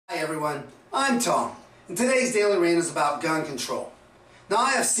everyone, I'm Tom, and today's Daily Rant is about gun control. Now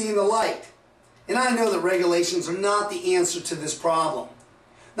I have seen the light, and I know that regulations are not the answer to this problem.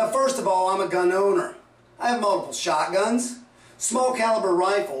 Now first of all, I'm a gun owner. I have multiple shotguns, small caliber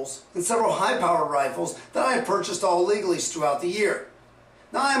rifles, and several high power rifles that I have purchased all legally throughout the year.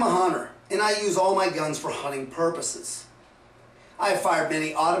 Now I'm a hunter, and I use all my guns for hunting purposes. I have fired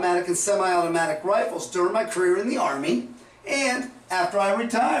many automatic and semi-automatic rifles during my career in the Army and after I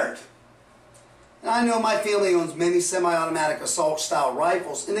retired. And I know my family owns many semi-automatic assault style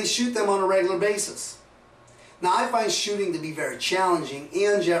rifles, and they shoot them on a regular basis. Now I find shooting to be very challenging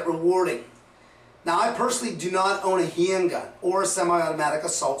and yet rewarding. Now I personally do not own a handgun or a semi-automatic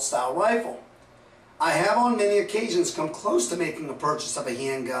assault style rifle. I have on many occasions come close to making a purchase of a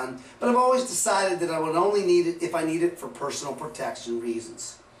handgun, but I've always decided that I would only need it if I need it for personal protection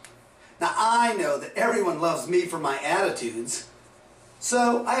reasons. Now I know that everyone loves me for my attitudes,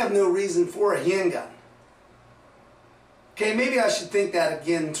 so I have no reason for a handgun. Okay, maybe I should think that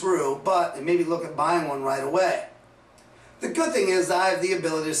again through, and maybe look at buying one right away. The good thing is that I have the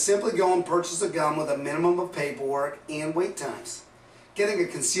ability to simply go and purchase a gun with a minimum of paperwork and wait times. Getting a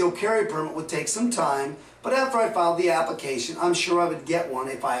concealed carry permit would take some time, but after I filed the application, I'm sure I would get one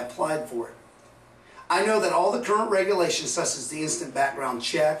if I applied for it. I know that all the current regulations, such as the instant background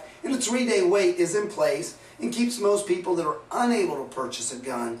check and the 3-day wait, is in place and keeps most people that are unable to purchase a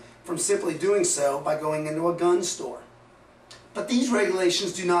gun from simply doing so by going into a gun store. But these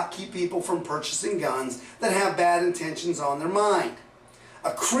regulations do not keep people from purchasing guns that have bad intentions on their mind.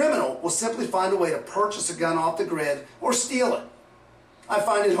 A criminal will simply find a way to purchase a gun off the grid or steal it. I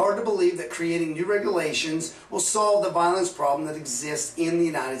find it hard to believe that creating new regulations will solve the violence problem that exists in the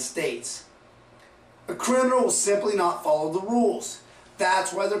United States. A criminal will simply not follow the rules.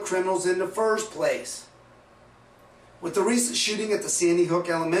 That's why they're criminals in the first place. With the recent shooting at the Sandy Hook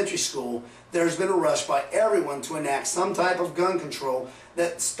Elementary School, there's been a rush by everyone to enact some type of gun control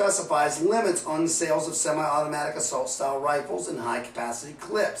that specifies limits on the sales of semi-automatic assault-style rifles and high-capacity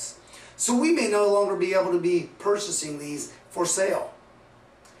clips. So we may no longer be able to be purchasing these for sale.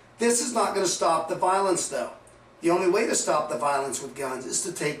 This is not going to stop the violence, though. The only way to stop the violence with guns is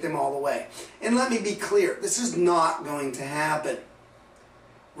to take them all away. And let me be clear, this is not going to happen.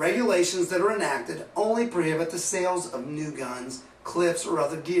 Regulations that are enacted only prohibit the sales of new guns, clips, or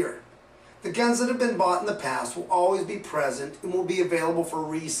other gear. The guns that have been bought in the past will always be present and will be available for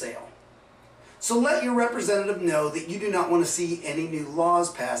resale. So let your representative know that you do not want to see any new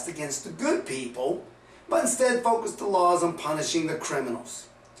laws passed against the good people, but instead focus the laws on punishing the criminals.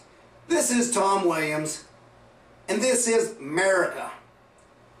 This is Tom Williams, and this is America.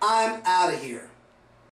 I'm out of here.